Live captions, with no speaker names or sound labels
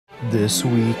This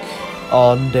week,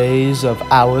 on days of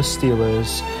our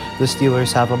Steelers, the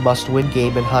Steelers have a must-win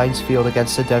game in Heinz Field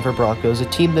against the Denver Broncos, a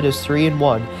team that is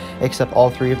 3-1, except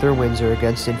all three of their wins are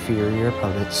against inferior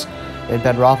opponents. And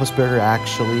Ben Roethlisberger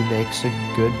actually makes a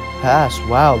good pass.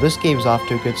 Wow, this game's off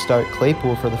to a good start.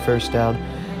 Claypool for the first down.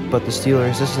 But the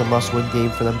Steelers, this is a must-win game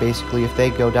for them, basically. If they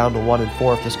go down to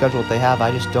 1-4, if the schedule that they have, I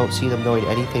just don't see them going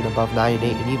anything above 9-8.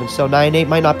 And even so, 9-8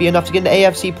 might not be enough to get in the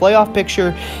AFC playoff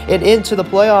picture and into the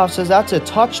playoffs, as that's a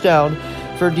touchdown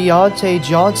for Deontay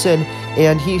Johnson.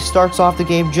 And he starts off the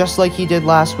game just like he did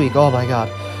last week. Oh, my God.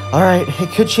 All right, it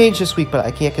could change this week, but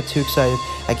I can't get too excited.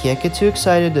 I can't get too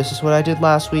excited. This is what I did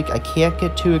last week. I can't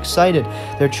get too excited.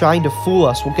 They're trying to fool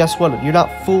us. Well, guess what? You're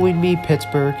not fooling me,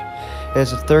 Pittsburgh.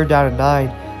 It's a 3rd down and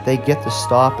 9. They get the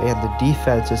stop, and the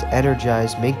defense is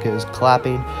energized. Minka is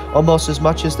clapping almost as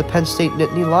much as the Penn State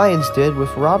Nittany Lions did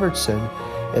with Robertson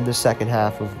in the second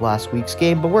half of last week's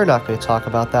game. But we're not going to talk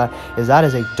about that, as that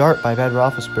is a dart by Ben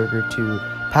Roethlisberger to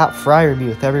Pat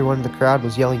Fryermuth. Everyone in the crowd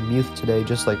was yelling Muth today,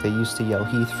 just like they used to yell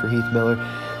Heath for Heath Miller,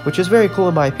 which is very cool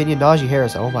in my opinion. Najee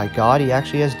Harris, oh my God, he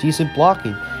actually has decent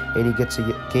blocking, and he gets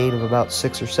a gain of about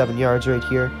 6 or 7 yards right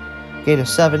here. Gain of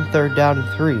 7, 3rd down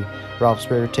and 3.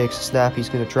 Roethlisberger takes a snap. He's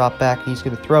going to drop back. He's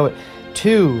going to throw it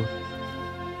to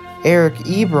Eric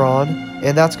Ebron,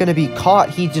 and that's going to be caught.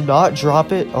 He did not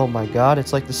drop it. Oh my God,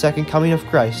 it's like the second coming of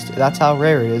Christ. That's how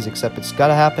rare it is, except it's got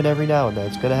to happen every now and then.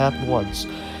 It's going to happen once,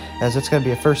 as it's going to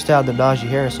be a first down to Najee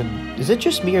Harris. And is it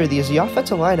just me, or is the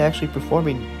offensive line actually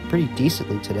performing pretty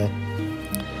decently today?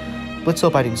 Let's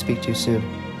hope I didn't speak too soon.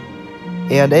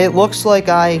 And it looks like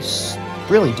I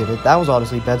really did it. That was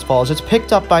honestly Ben's fault. It's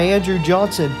picked up by Andrew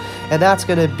Johnson, and that's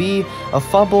going to be a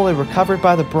fumble and recovered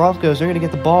by the Broncos. They're going to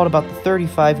get the ball at about the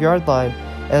 35-yard line,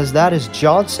 as that is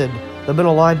Johnson, the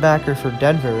middle linebacker for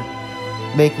Denver,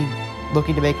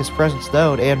 looking to make his presence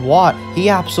known. And Watt, he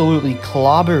absolutely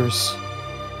clobbers.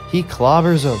 He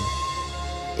clobbers him,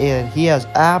 and he has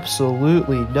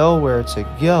absolutely nowhere to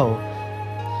go,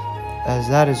 as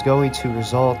that is going to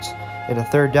result in a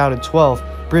 3rd down and 12.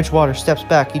 Bridgewater steps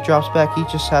back. He drops back. He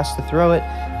just has to throw it,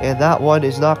 and that one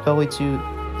is not going to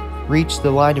reach the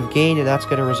line of gain, and that's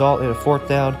going to result in a 4th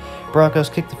down. Broncos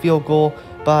kick the field goal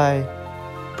by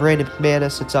Brandon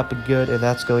McManus. It's up and good, and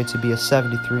that's going to be a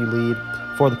 73 lead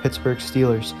for the Pittsburgh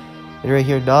Steelers. And right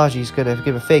here, Najee's going to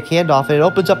give a fake handoff, and it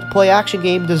opens up the play-action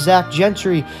game to Zach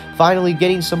Gentry, finally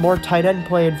getting some more tight end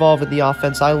play involved in the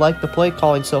offense. I like the play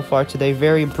calling so far today.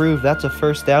 Very improved. That's a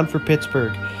 1st down for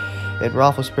Pittsburgh. And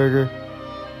Roethlisberger,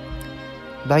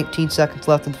 19 seconds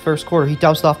left in the first quarter. He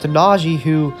dumps it off to Najee,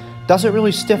 who doesn't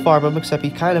really stiff arm him, except he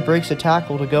kind of breaks a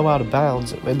tackle to go out of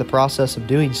bounds in the process of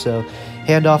doing so.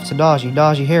 Handoff to Najee.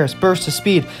 Najee Harris, burst of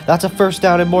speed. That's a 1st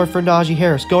down and more for Najee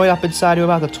Harris. Going up inside to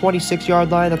about the 26-yard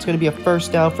line. That's going to be a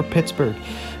 1st down for Pittsburgh.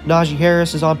 Najee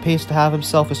Harris is on pace to have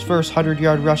himself his first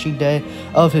 100-yard rushing day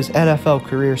of his NFL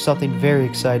career. Something very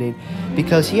exciting,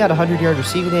 because he had a 100-yard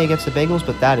receiving day against the Bengals,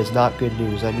 but that is not good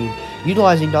news. I mean,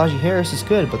 utilizing Najee Harris is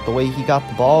good, but the way he got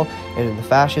the ball and in the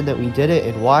fashion that we did it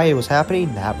and why it was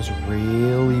happening, that was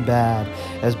really bad.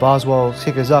 As Boswell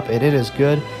kickers up, and it is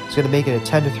good. It's going to make it a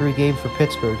 10-3 game for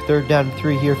Pittsburgh. 3rd down and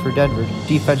 3 here for Denver.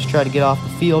 Defense trying to get off the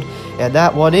field, and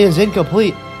that one is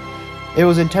incomplete. It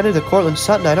was intended to Cortland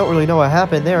Sutton. I don't really know what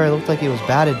happened there. It looked like it was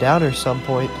batted down or some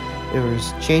point. It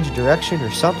was change of direction or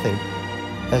something,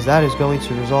 as that is going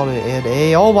to result in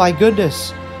a, oh my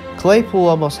goodness, Claypool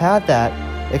almost had that,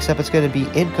 except it's going to be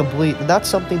incomplete. And that's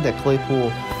something that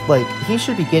Claypool, like, he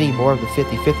should be getting more of the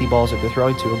 50-50 balls that they're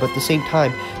throwing to him. But at the same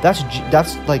time,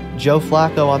 that's like Joe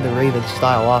Flacco on the Ravens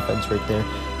style offense right there,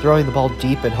 throwing the ball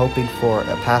deep and hoping for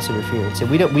a pass interference. And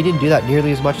we didn't do that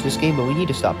nearly as much this game, but we need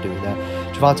to stop doing that.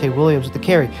 Javonte Williams with the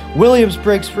carry. Williams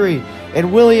breaks free,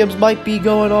 and Williams might be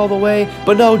going all the way,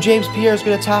 but no, James Pierre is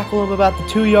going to tackle him about the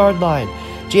 2-yard line.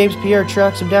 James Pierre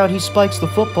tracks him down. He spikes the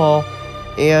football,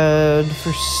 and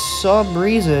for some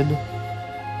reason,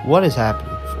 what is happening?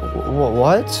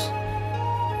 What?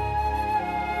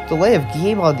 Delay of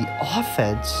game on the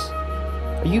offense?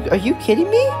 Are you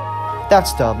kidding me?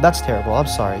 That's dumb. That's terrible. I'm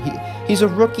sorry. He's a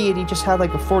rookie, and he just had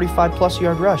like a 45-plus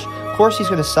yard rush. Of course he's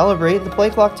going to celebrate. The play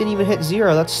clock didn't even hit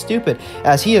 0. That's stupid,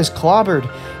 as he is clobbered.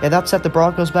 And that set the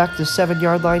Broncos back to the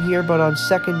 7-yard line here. But on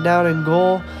 2nd down and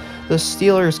goal, the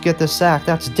Steelers get the sack.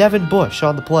 That's Devin Bush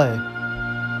on the play.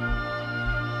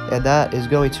 And that is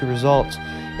going to result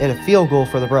in a field goal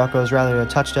for the Broncos rather than a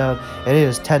touchdown, and it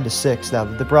is 10-6. Now,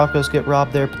 the Broncos get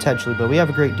robbed there potentially, but we have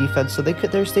a great defense, so they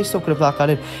still could have not got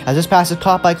in. As this pass is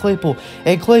caught by Claypool,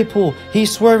 and Claypool,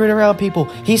 he's swerving around people.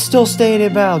 He's still staying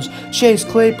in bounds. Chase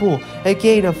Claypool, a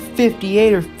gain of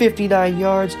 58 or 59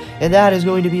 yards, and that is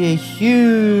going to be a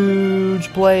huge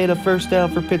huge play and a first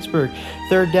down for Pittsburgh.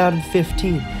 3rd down and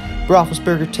 15.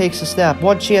 Roethlisberger takes the snap.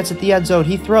 One chance at the end zone.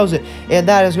 He throws it, and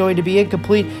that is going to be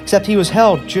incomplete, except he was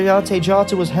held. Deontay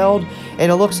Johnson was held,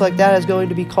 and it looks like that is going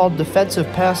to be called defensive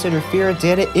pass interference,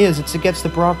 and it is. It's against the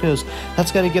Broncos.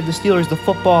 That's going to give the Steelers the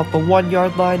football at the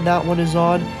 1-yard line. That one is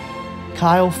on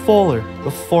Kyle Fuller,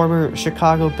 the former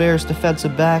Chicago Bears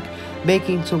defensive back,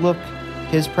 making to look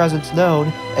his presence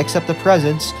known, except the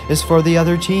presence is for the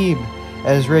other team.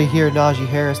 As right here, Najee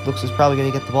Harris looks is probably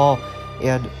going to get the ball,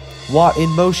 and Watt in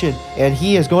motion, and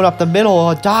he is going up the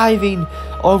middle, diving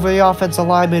over the offensive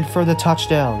lineman for the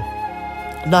touchdown.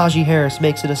 Najee Harris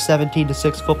makes it a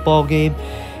 17-6 football game,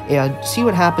 and see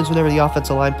what happens whenever the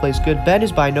offensive line plays good. Ben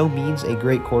is by no means a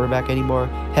great quarterback anymore.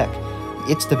 Heck,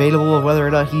 it's debatable of whether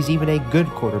or not he's even a good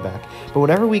quarterback. But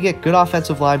whenever we get good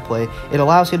offensive line play, it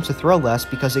allows him to throw less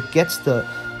because it gets the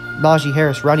Najee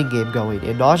Harris running game going,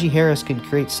 and Najee Harris can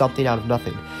create something out of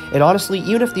nothing. And honestly,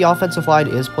 even if the offensive line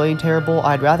is playing terrible,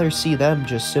 I'd rather see them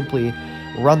just simply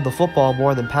run the football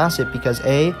more than pass it because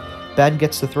A, Ben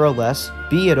gets to throw less,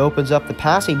 B, it opens up the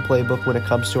passing playbook when it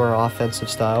comes to our offensive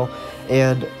style,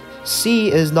 and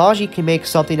C is Najee can make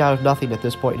something out of nothing at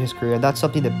this point in his career, and that's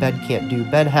something that Ben can't do.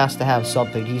 Ben has to have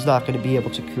something. He's not going to be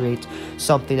able to create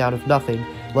something out of nothing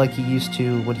like he used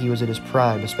to when he was in his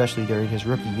prime, especially during his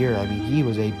rookie year. I mean, he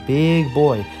was a big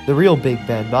boy. The real Big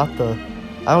Ben, not the...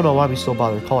 I don't know why we still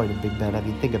bother calling him Big Ben. I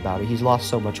mean, think about it. He's lost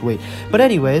so much weight. But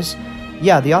anyways,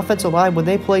 yeah, the offensive line, when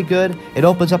they play good, it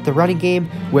opens up the running game,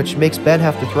 which makes Ben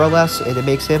have to throw less, and it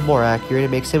makes him more accurate. It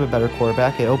makes him a better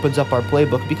quarterback. It opens up our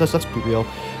playbook because, let's be real,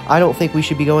 I don't think we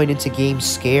should be going into games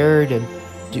scared and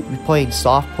playing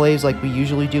soft plays like we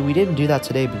usually do. We didn't do that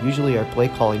today, but usually our play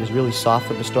calling is really soft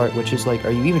from the start, which is like,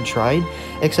 are you even trying?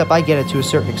 Except I get it to a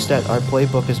certain extent. Our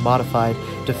playbook is modified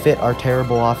to fit our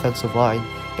terrible offensive line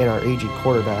and our aging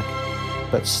quarterback.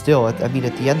 But still, I mean,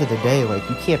 at the end of the day, like,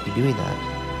 you can't be doing that.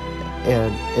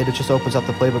 And it just opens up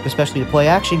the playbook, especially the play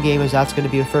action game, as that's going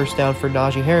to be a first down for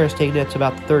Najee Harris, taking it to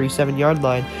about the 37-yard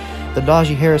line. The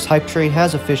Najee Harris hype train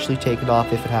has officially taken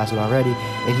off, if it hasn't already,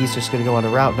 and he's just going to go on a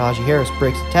route. Najee Harris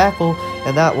breaks the tackle,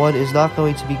 and that one is not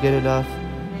going to be good enough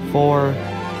for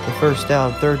the first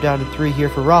down. 3rd down and 3 here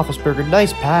for Roethlisberger.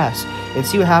 Nice pass. And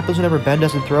see what happens whenever Ben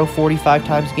doesn't throw 45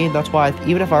 times a game. That's why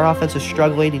even if our offense is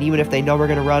struggling, and even if they know we're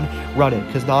going to run it,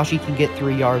 because Najee can get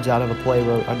 3 yards out of a play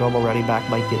where a normal running back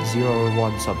might get 0 or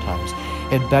 1 sometimes.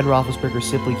 And Ben Roethlisberger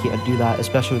simply can't do that,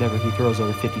 especially whenever he throws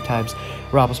over 50 times.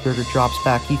 Roethlisberger drops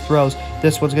back. He throws.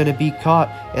 This one's going to be caught,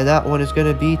 and that one is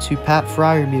going to be to Pat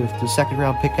Freiermuth, the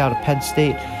 2nd-round pick out of Penn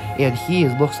State. And he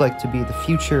looks like to be the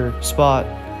future for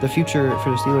the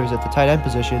Steelers at the tight end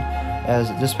position, as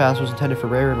this pass was intended for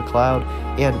Ray McLeod.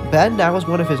 And Ben, that was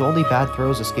one of his only bad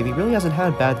throws this game. He really hasn't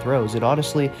had bad throws. And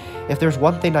honestly, if there's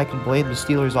one thing I can blame the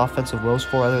Steelers' offensive woes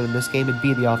for other than this game, it'd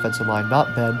be the offensive line.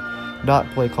 Not Ben, not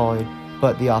play calling,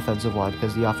 but the offensive line,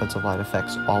 because the offensive line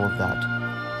affects all of that.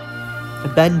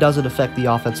 Ben doesn't affect the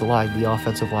offensive line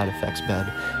affects Ben,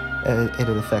 and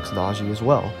it affects Najee as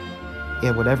well.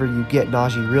 And whenever you get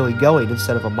Najee really going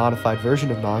instead of a modified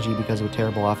version of Najee because of a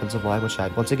terrible offensive line, which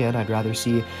I'd rather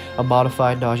see a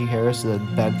modified Najee Harris than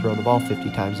Ben throwing the ball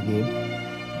 50 times a game,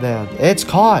 then it's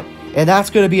caught. And that's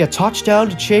going to be a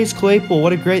touchdown to Chase Claypool.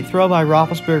 What a great throw by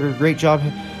Roethlisberger. Great job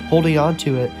holding on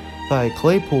to it by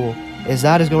Claypool, as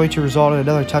that is going to result in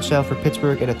another touchdown for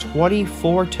Pittsburgh and a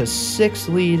 24-6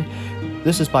 lead.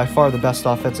 This is by far the best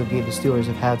offensive game the Steelers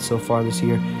have had so far this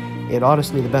year, and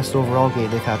honestly the best overall game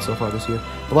they've had so far this year.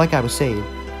 But like I was saying,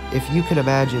 if you can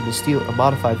imagine a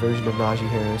modified version of Najee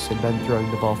Harris and Ben throwing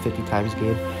the ball 50 times a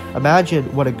game, imagine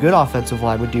what a good offensive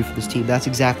line would do for this team. That's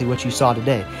exactly what you saw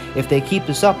today. If they keep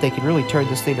this up, they can really turn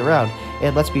this thing around.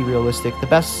 And let's be realistic,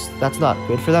 that's not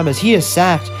good for them, as he is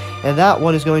sacked, and that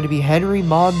one is going to be Henry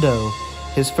Mondo,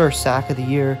 his first sack of the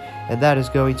year, and that is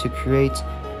going to create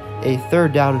a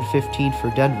 3rd down and 15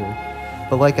 for Denver.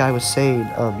 But like I was saying,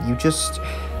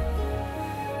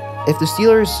 if the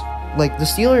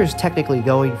Steelers technically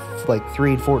going like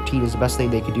 3-14 is the best thing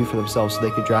they could do for themselves, so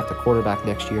they could draft a quarterback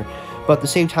next year. But at the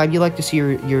same time, you like to see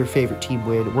your favorite team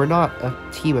win. We're not a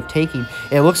team of taking.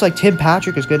 And it looks like Tim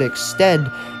Patrick is going to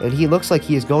extend, and he looks like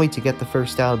he is going to get the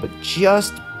first down, but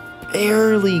just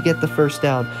barely get the first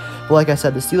down. But like I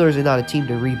said, the Steelers are not a team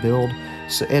to rebuild.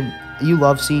 So, and you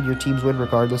love seeing your teams win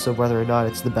regardless of whether or not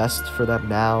it's the best for them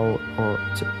now or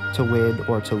to win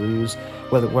or to lose,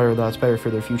 whether or not it's better for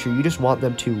their future. You just want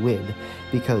them to win,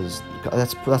 because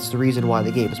that's the reason why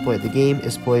the game is played. The game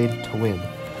is played to win.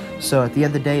 So at the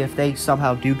end of the day, if they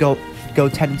somehow do go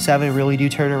 10-7 and really do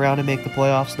turn around and make the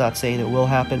playoffs, not saying it will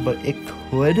happen, but it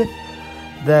could,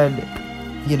 then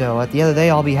you know, at the end of the day,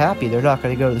 I'll be happy. They're not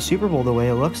going to go to the Super Bowl the way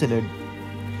it looks, and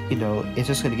you know, it's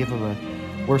just going to give them a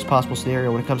worst possible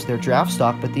scenario when it comes to their draft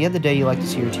stock. But at the end of the day, you like to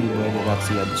see your team win, and that's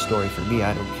the end of the story for me.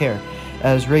 I don't care.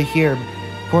 As right here,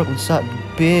 Cortland Sutton,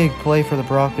 big play for the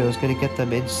Broncos, going to get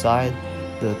them inside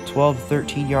the 12 to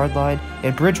 13 yard line,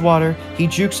 and Bridgewater, he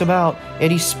jukes him out,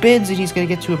 and he spins, and he's going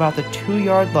to get to about the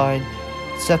 2-yard line,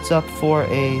 sets up for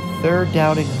a 3rd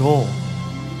down and goal.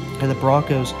 And the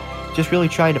Broncos just really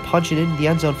trying to punch it into the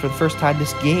end zone for the first time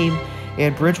this game,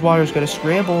 and Bridgewater is going to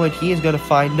scramble, and he is going to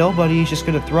find nobody. He's just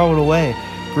going to throw it away.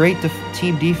 Great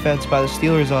team defense by the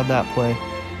Steelers on that play.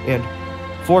 And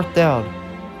 4th down.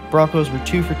 Broncos were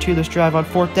 2 for 2 this drive on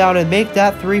 4th down, and make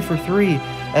that 3 for 3,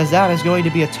 as that is going to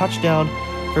be a touchdown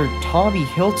for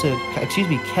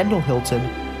Kendall Hilton,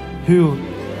 who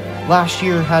last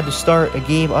year had to start a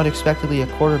game unexpectedly at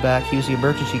quarterback. He was the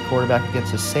emergency quarterback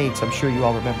against the Saints. I'm sure you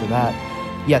all remember that.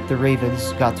 Yet the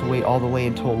Ravens got to wait all the way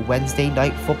until Wednesday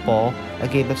Night Football, a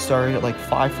game that started at like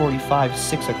 5:45,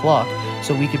 6 o'clock,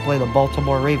 so we could play the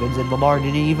Baltimore Ravens, and Lamar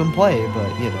didn't even play, but,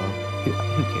 you know,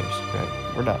 who cares, right?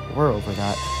 We're over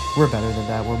that. We're better than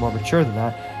that. We're more mature than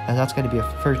that, and that's going to be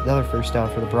another first down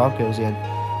for the Broncos, and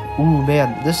ooh,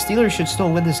 man, the Steelers should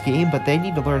still win this game, but they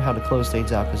need to learn how to close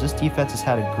things out, because this defense has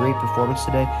had a great performance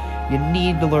today. You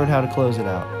need to learn how to close it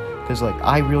out, because, like,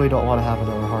 I really don't want to have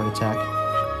another heart attack.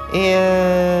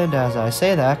 And as I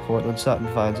say that, Cortland Sutton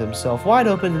finds himself wide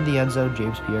open in the end zone.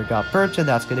 James Pierre got burnt, and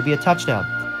that's going to be a touchdown.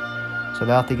 So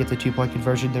now if they get the 2-point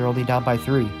conversion, they're only down by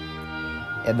 3.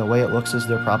 And the way it looks is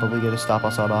they're probably going to stop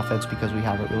us on offense because we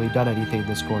haven't really done anything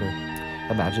this quarter.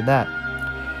 Imagine that.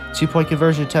 2-point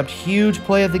conversion attempt, huge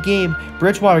play of the game.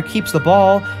 Bridgewater keeps the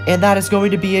ball, and that is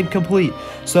going to be incomplete.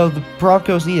 So the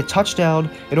Broncos need a touchdown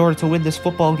in order to win this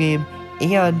football game,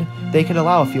 and they can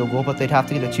allow a field goal, but they'd have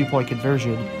to get a 2-point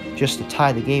conversion just to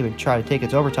tie the game and try to take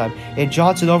it to overtime. And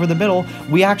Johnson over the middle.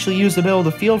 We actually use the middle of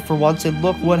the field for once, and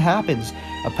look what happens.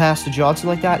 A pass to Johnson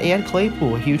like that, and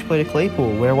Claypool. A huge play to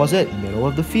Claypool. Where was it? Middle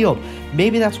of the field.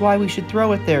 Maybe that's why we should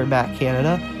throw it there, Matt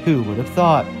Canada. Who would have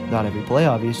thought? Not every play,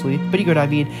 obviously, but you get what I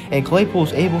mean. And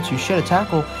Claypool's able to shed a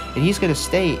tackle, and he's going to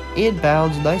stay in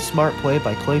bounds. Nice, smart play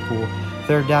by Claypool.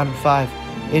 3rd down and 5.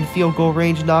 In field goal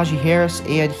range, Najee Harris,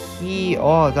 and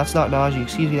that's not Najee,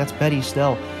 excuse me, that's Benny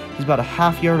Snell. He's about a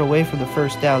half-yard away from the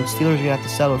first down. Steelers are going to have to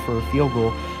settle for a field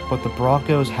goal, but the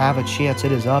Broncos have a chance.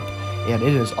 It is up, and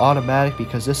it is automatic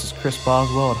because this is Chris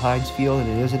Boswell at Heinz Field, and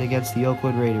it isn't against the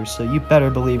Oakland Raiders, so you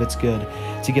better believe it's good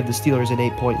to give the Steelers an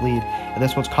 8-point lead. And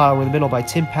this one's caught over the middle by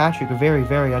Tim Patrick, a very,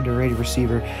 very underrated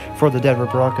receiver for the Denver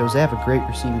Broncos. They have a great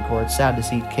receiving core. It's sad to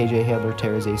see KJ Hamler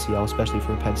tear his ACL, especially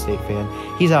for a Penn State fan.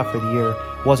 He's out for the year.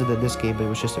 Wasn't in this game, but it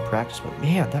was just a practice. But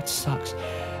man, that sucks.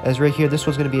 As right here, this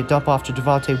one's going to be a dump off to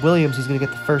Javonte Williams. He's going to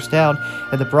get the first down,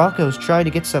 and the Broncos trying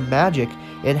to get some magic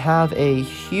and have a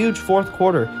huge 4th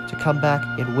quarter to come back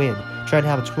and win. Trying to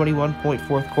have a 21-point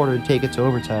 4th quarter and take it to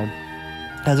overtime.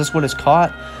 As this one is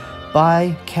caught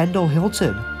by Kendall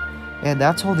Hilton, and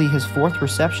that's only his 4th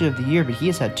reception of the year, but he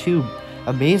has had 2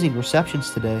 amazing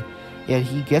receptions today, and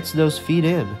he gets those feet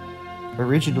in.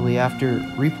 Originally, after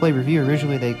replay review,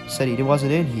 they said he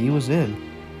wasn't in. He was in.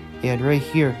 And right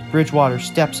here, Bridgewater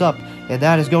steps up, and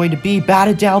that is going to be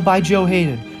batted down by Joe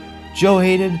Hayden. Joe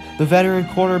Hayden, the veteran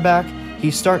cornerback,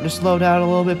 he's starting to slow down a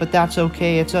little bit, but that's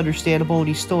okay. It's understandable, and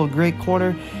he's still a great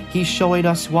corner. He's showing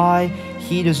us why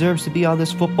he deserves to be on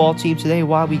this football team today,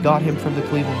 why we got him from the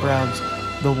Cleveland Browns.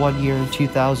 The 1 year in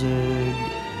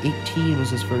 2018 was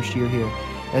his first year here.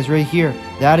 As right here,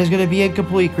 that is going to be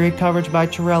incomplete. Great coverage by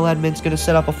Terrell Edmonds, going to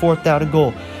set up a 4th down and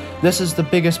goal. This is the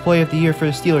biggest play of the year for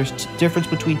the Steelers. Difference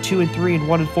between 2 and 3 and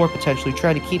 1 and 4 potentially.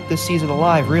 Trying to keep this season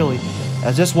alive, really.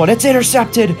 As this one, it's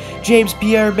intercepted. James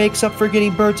Pierre makes up for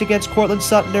getting burnt against Cortland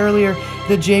Sutton earlier.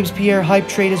 The James Pierre hype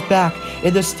train is back,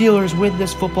 and the Steelers win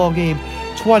this football game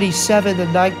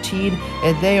 27-19,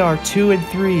 and they are 2 and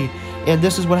 3. And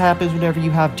this is what happens whenever you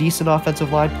have decent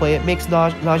offensive line play. It makes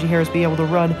Najee Harris be able to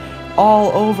run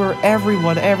all over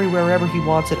everyone, everywhere, wherever he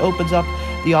wants. It opens up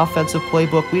the offensive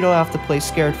playbook. We don't have to play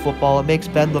scared football. It makes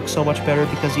Ben look so much better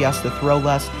because he has to throw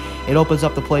less. It opens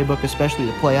up the playbook, especially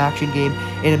the play-action game,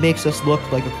 and it makes us look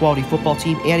like a quality football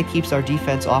team, and it keeps our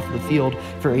defense off the field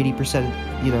for 80%,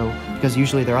 because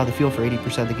usually they're on the field for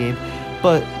 80% of the game.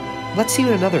 But let's see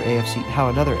how another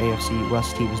AFC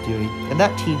West team is doing, and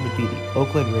that team would be the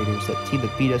Oakland Raiders, that team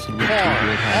that beat us in Week 2 here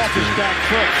at Heinz Field. Back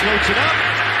foot, floats it up.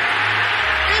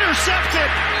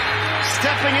 Intercepted!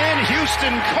 Stepping in,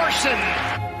 Houston Carson.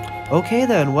 Okay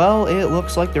then, well, it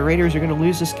looks like the Raiders are going to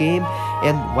lose this game,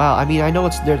 and wow, I mean, I know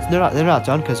they're not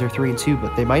done because they're 3-2,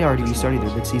 but they might already be starting their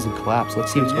midseason collapse.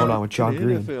 Let's see what's going on with John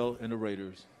Green. The NFL and the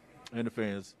Raiders and the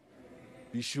fans,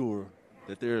 be sure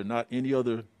that there are not any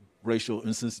other racial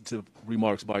insensitive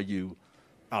remarks by you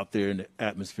out there in the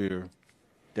atmosphere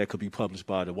that could be published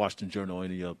by the Washington Journal or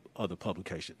any other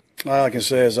publication. All I can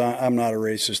say is I'm not a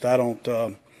racist.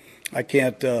 I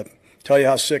can't tell you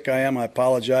how sick I am. I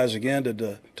apologize again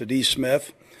to D.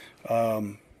 Smith,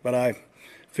 but I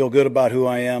feel good about who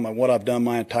I am and what I've done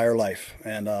my entire life.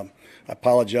 And I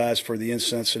apologize for the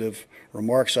insensitive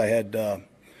remarks. I had I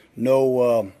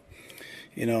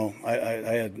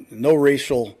had no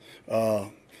racial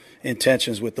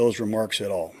intentions with those remarks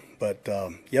at all. But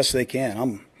yes, they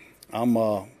can. I'm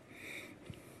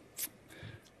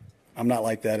not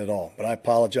like that at all. But I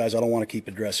apologize. I don't want to keep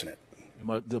addressing it.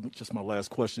 Just my last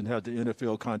question: have the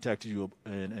NFL contacted you,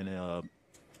 and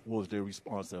what was their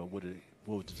response?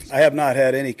 I have not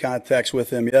had any contacts with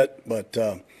them yet, but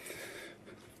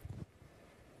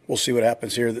we'll see what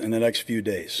happens here in the next few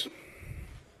days.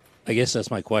 I guess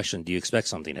that's my question. Do you expect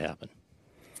something to happen?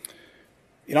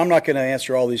 I'm not going to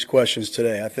answer all these questions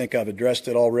today. I think I've addressed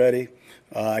it already.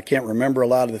 I can't remember a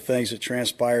lot of the things that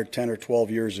transpired 10 or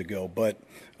 12 years ago, but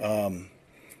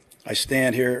I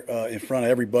stand here in front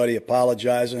of everybody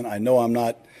apologizing. I know I'm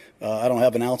not, I don't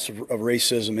have an ounce of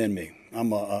racism in me.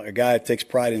 I'm a guy that takes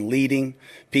pride in leading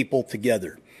people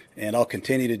together, and I'll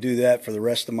continue to do that for the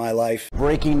rest of my life.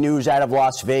 Breaking news out of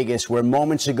Las Vegas, where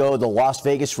moments ago the Las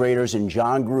Vegas Raiders and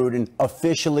John Gruden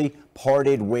officially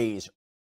parted ways.